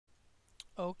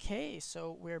Okay,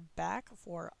 so we're back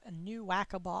for a new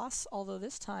Whack-A-Boss, although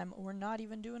this time we're not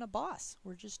even doing a boss.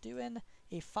 We're just doing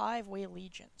a five-way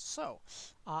legion. So,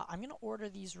 I'm going to order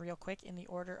these real quick in the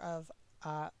order of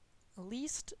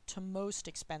least to most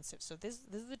expensive. So this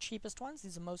is the cheapest ones,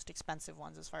 these are the most expensive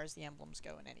ones as far as the emblems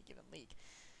go in any given league.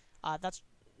 That's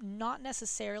not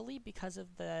necessarily because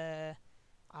of the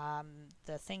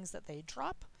things that they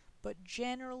drop, but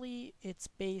generally it's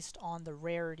based on the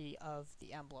rarity of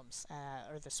the emblems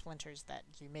or the splinters that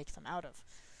you make them out of.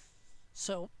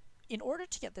 So, in order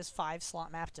to get this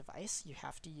 5-slot map device, you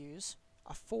have to use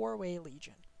a 4-way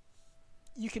legion.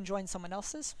 You can join someone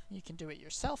else's, you can do it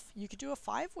yourself, you could do a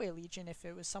 5-way legion if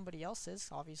it was somebody else's.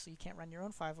 Obviously, you can't run your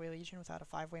own 5-way legion without a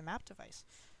 5-way map device.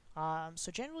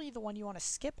 So generally the one you want to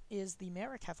skip is the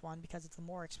Mariketh one because it's the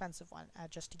more expensive one.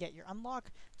 Just to get your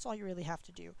unlock, that's all you really have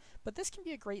to do. But this can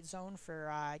be a great zone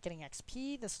for getting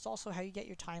XP. This is also how you get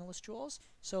your Timeless Jewels.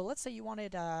 So let's say you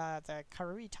wanted the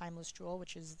Karui Timeless Jewel,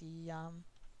 which is the...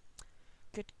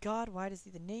 good God, why does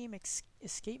the name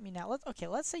escape me now?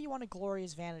 Let's say you want a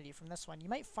Glorious Vanity from this one. You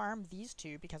might farm these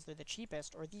two because they're the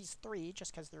cheapest, or these three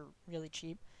just because they're really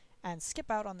cheap, and skip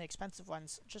out on the expensive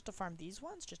ones just to farm these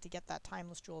ones, just to get that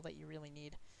Timeless Jewel that you really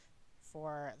need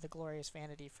for the Glorious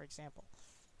Vanity, for example.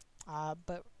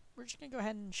 But we're just going to go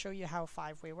ahead and show you how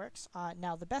 5-way works.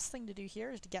 Now, the best thing to do here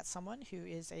is to get someone who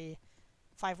is a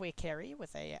 5-way carry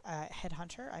with a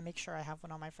Headhunter. I make sure I have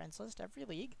one on my friends list every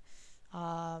league.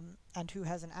 And who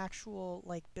has an actual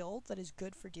build that is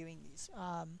good for doing these.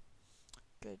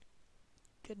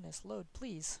 Goodness, load,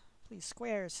 please,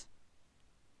 squares.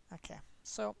 Okay,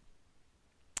 so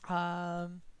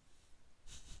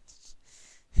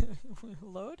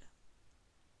load.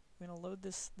 We're gonna load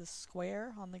this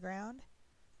square on the ground.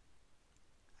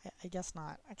 I guess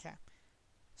not. Okay,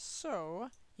 so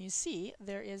you see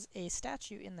there is a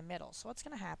statue in the middle. So what's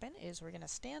going to happen is we're going to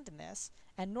stand in this,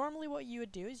 and normally what you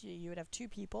would do is you would have two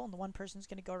people, and the one person's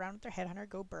going to go around with their Headhunter,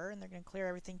 go burr, and they're going to clear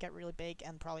everything, get really big,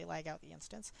 and probably lag out the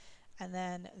instance. And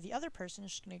then the other person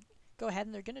is just going to go ahead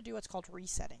and they're going to do what's called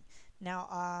resetting.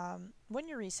 Now, when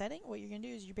you're resetting, what you're going to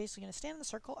do is you're basically going to stand in the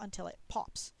circle until it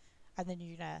pops, and then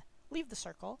you're going to leave the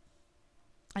circle,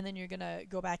 and then you're going to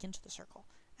go back into the circle.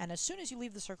 And as soon as you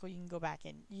leave the circle, you can go back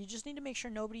in. You just need to make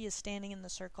sure nobody is standing in the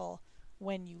circle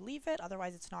when you leave it,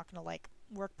 otherwise it's not going to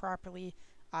work properly.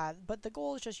 But the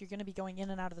goal is just you're going to be going in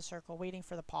and out of the circle, waiting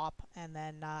for the pop, and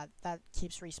then that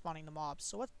keeps respawning the mobs.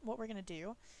 So what we're going to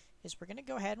do is we're going to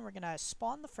go ahead and we're going to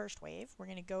spawn the first wave. We're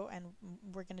going to go and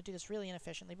we're going to do this really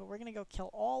inefficiently, but we're going to go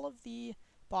kill all of the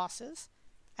bosses,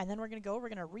 and then we're going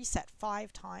to reset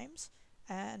 5 times,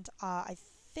 and I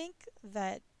think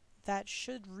that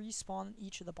should respawn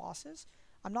each of the bosses.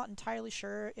 I'm not entirely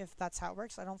sure if that's how it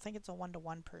works. I don't think it's a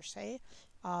 1-to-1 per se,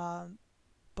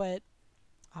 but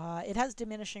it has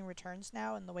diminishing returns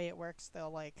now, and the way it works,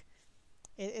 they'll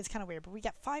it's kind of weird. But we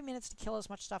get 5 minutes to kill as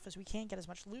much stuff as we can, get as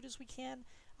much loot as we can.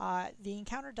 The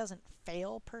encounter doesn't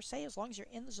fail per se as long as you're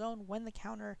in the zone when the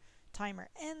counter timer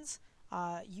ends.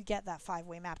 You get that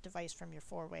 5-way map device from your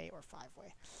 4-way or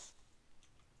 5-way.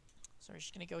 So we're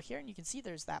just going to go here, and you can see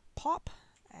there's that pop.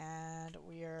 And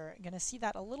we're going to see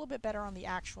that a little bit better on the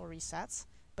actual resets.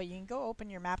 But you can go open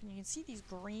your map and you can see these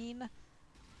green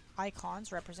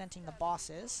icons representing the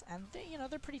bosses. And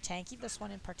they're pretty tanky. This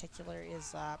one in particular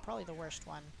is probably the worst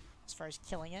one as far as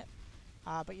killing it.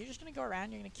 But you're just going to go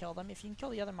around, you're going to kill them. If you can kill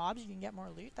the other mobs, you can get more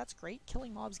loot. That's great.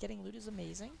 Killing mobs, getting loot is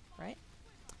amazing, right?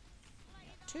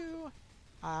 2.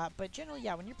 But generally,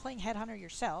 yeah, when you're playing Headhunter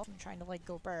yourself and trying to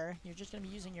go burr, you're just going to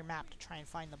be using your map to try and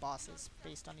find the bosses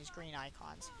based on these green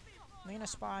icons. They're going to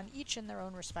spawn each in their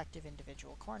own respective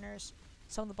individual corners.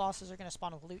 Some of the bosses are going to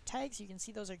spawn with loot tags. You can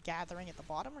see those are gathering at the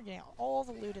bottom. We're getting all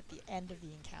the loot at the end of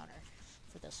the encounter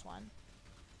for this one.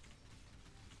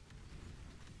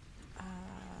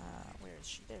 Where is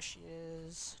she? There she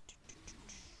is.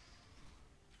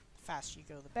 The faster you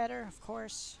go, the better, of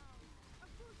course.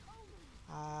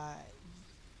 I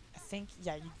think,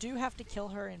 yeah, you do have to kill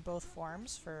her in both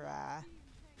forms for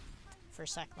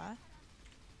Sekma.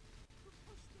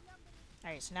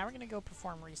 Alright, so now we're going to go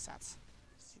perform resets.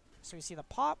 So we see the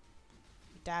pop,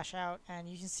 we dash out, and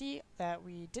you can see that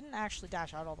we didn't actually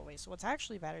dash out all the way. So what's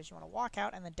actually better is you want to walk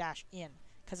out and then dash in.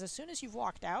 Because as soon as you've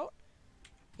walked out,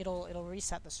 it'll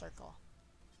reset the circle.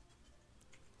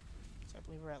 So I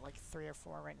believe we're at 3 or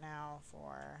 4 right now,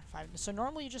 4, 5. So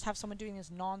normally you just have someone doing this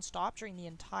non-stop during the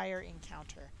entire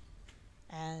encounter.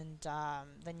 And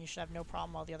then you should have no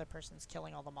problem while the other person's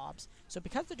killing all the mobs. So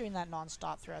because they're doing that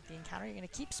non-stop throughout the encounter, you're going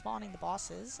to keep spawning the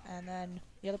bosses, and then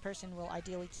the other person will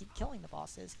ideally keep killing the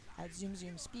bosses at zoom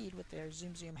speed with their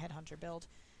zoom Headhunter build.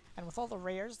 And with all the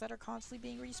rares that are constantly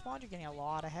being respawned, you're getting a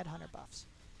lot of Headhunter buffs.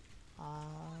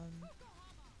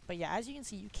 But yeah, as you can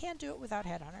see, you can't do it without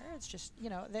Headhunter. It's just, you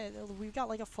know, we've got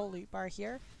like a full loot bar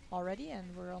here already,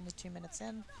 and we're only 2 minutes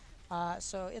in.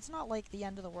 So it's not like the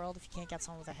end of the world if you can't get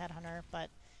someone with a Headhunter, but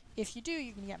if you do,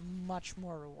 you can get much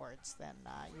more rewards than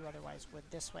you otherwise would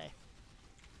this way.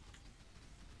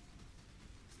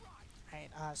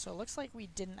 Right, so it looks like we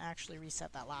didn't actually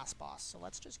reset that last boss, so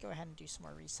let's just go ahead and do some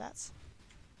more resets.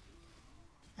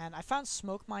 And I found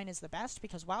smoke mine is the best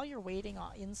because while you're waiting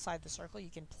inside the circle, you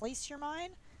can place your mine,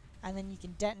 and then you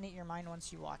can detonate your mine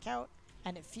once you walk out,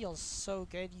 and it feels so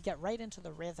good. You get right into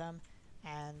the rhythm,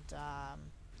 and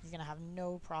you're going to have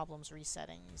no problems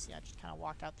resetting. You see, I just kind of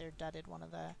walked out there, dudded one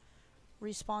of the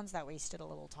respawns. That wasted a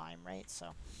little time, right?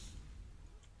 So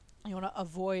you want to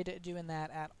avoid doing that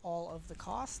at all of the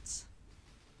costs.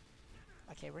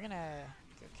 Okay, we're going to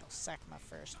go kill Sekma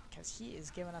first because he is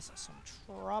giving us some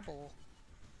trouble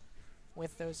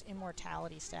with those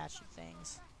immortality statue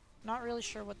things. Not really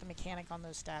sure what the mechanic on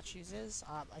those statues is.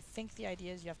 I think the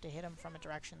idea is you have to hit them from a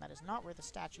direction that is not where the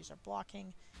statues are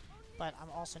blocking, but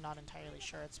I'm also not entirely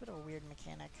sure. It's a bit of a weird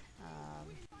mechanic.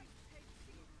 Where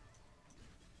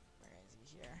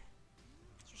is he here?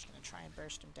 Just gonna try and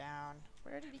burst him down.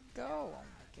 Where did he go? Oh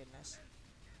my goodness.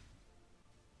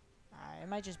 It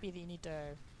might just be that you need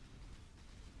to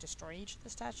destroy each of the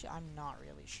statues. I'm not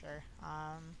really sure.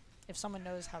 If someone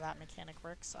knows how that mechanic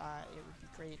works, it would be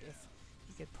great if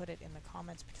you could put it in the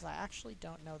comments, because I actually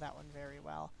don't know that one very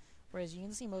well. Whereas you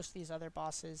can see most of these other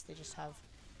bosses, they just have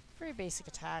very basic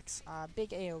attacks, big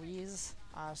AoEs,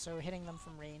 so hitting them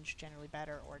from range generally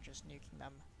better, or just nuking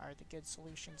them are the good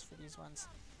solutions for these ones.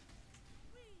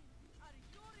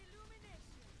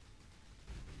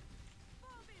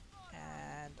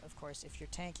 And of course, if you're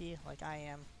tanky like I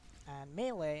am, and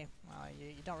melee, well,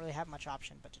 you don't really have much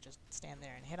option but to just stand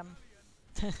there and hit them.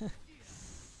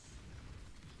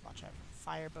 Watch out,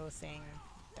 fire bow thing,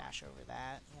 dash over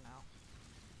that, you know.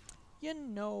 You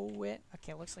know it.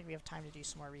 Okay, looks like we have time to do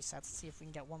some more resets. Let's see if we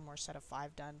can get one more set of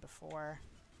 5 done before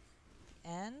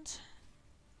end.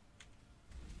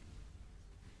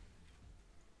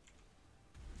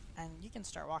 And you can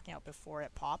start walking out before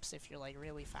it pops if you're like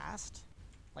really fast,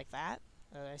 like that.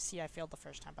 I see I failed the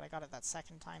first time, but I got it that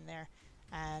second time there,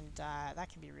 and that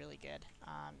can be really good.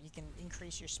 You can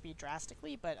increase your speed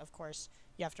drastically, but of course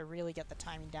you have to really get the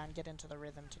timing down, get into the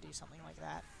rhythm to do something like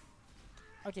that.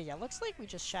 Okay, yeah, looks like we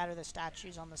just shatter the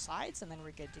statues on the sides, and then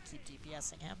we're good to keep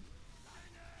DPSing him.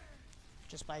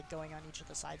 Just by going on each of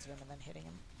the sides of him and then hitting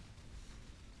him.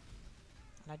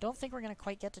 And I don't think we're going to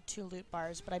quite get to 2 loot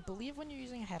bars, but I believe when you're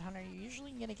using a Headhunter, you're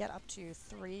usually going to get up to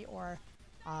 3 or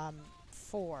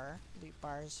 4 loot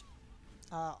bars.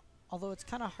 Although it's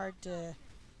kind of hard to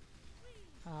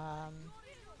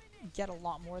get a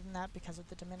lot more than that because of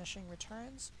the diminishing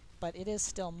returns, but it is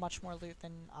still much more loot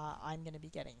than I'm going to be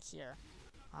getting here.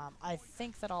 I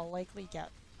think that I'll likely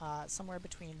get somewhere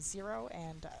between 0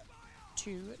 and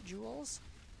 2 jewels,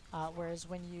 whereas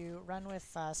when you run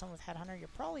with someone with Headhunter, you're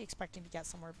probably expecting to get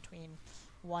somewhere between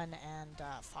 1 and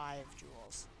 5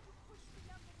 jewels.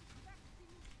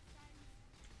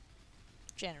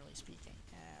 Generally speaking.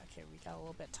 Okay, we got a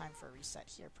little bit of time for a reset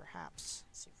here, perhaps.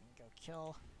 Let's see if we can go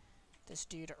kill this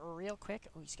dude real quick.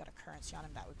 Oh, he's got a currency on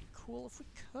him. That would be cool if we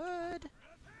could.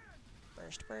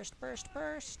 Burst, burst, burst,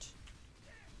 burst.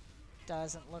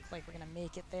 Doesn't look like we're going to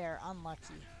make it there.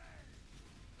 Unlucky.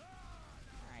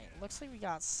 Alright, looks like we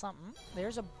got something.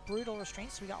 There's a brutal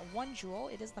restraint, so we got 1 jewel.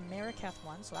 It is the Mariketh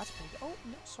one, so that's pretty good. Oh,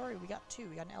 no, sorry, we got 2.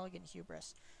 We got an Elegant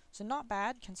Hubris. So not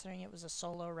bad, considering it was a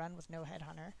solo run with no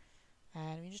Headhunter.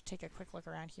 And we just take a quick look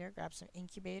around here, grab some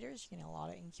incubators. You get a lot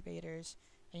of incubators.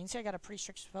 And you can see I got a pretty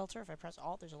strict filter. If I press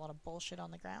Alt, there's a lot of bullshit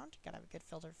on the ground. Gotta have a good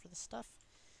filter for this stuff.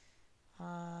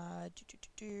 And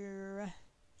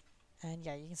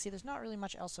yeah, you can see there's not really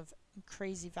much else of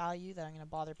crazy value that I'm going to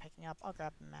bother picking up. I'll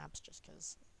grab the maps just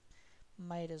because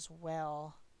might as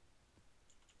well.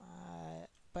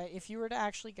 But if you were to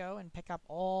actually go and pick up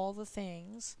all the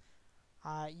things,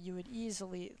 you would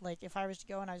easily, like, if I was to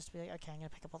go and I was to be like, okay, I'm going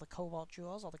to pick up all the Cobalt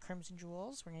jewels, all the Crimson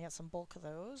jewels, we're going to get some bulk of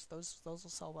those. Those will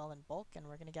sell well in bulk, and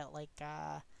we're going to get, like, you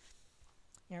know,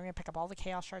 we're going to pick up all the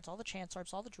Chaos Shards, all the Chance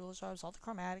Orbs, all the Jewel Orbs, all the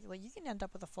Chromatic. Like, you can end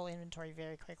up with a full inventory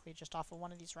very quickly just off of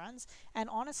one of these runs. And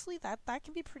honestly, that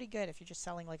can be pretty good if you're just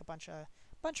selling, like, a bunch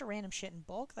of random shit in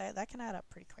bulk. That can add up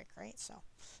pretty quick, right? So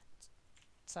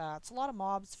it's a lot of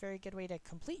mobs. Very good way to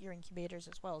complete your incubators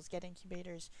as well as get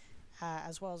incubators.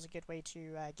 As well as a good way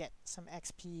to get some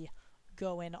XP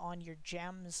going on your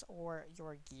gems or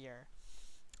your gear.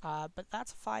 But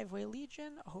that's a 5-way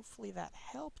Legion. Hopefully that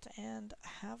helped, and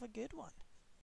have a good one.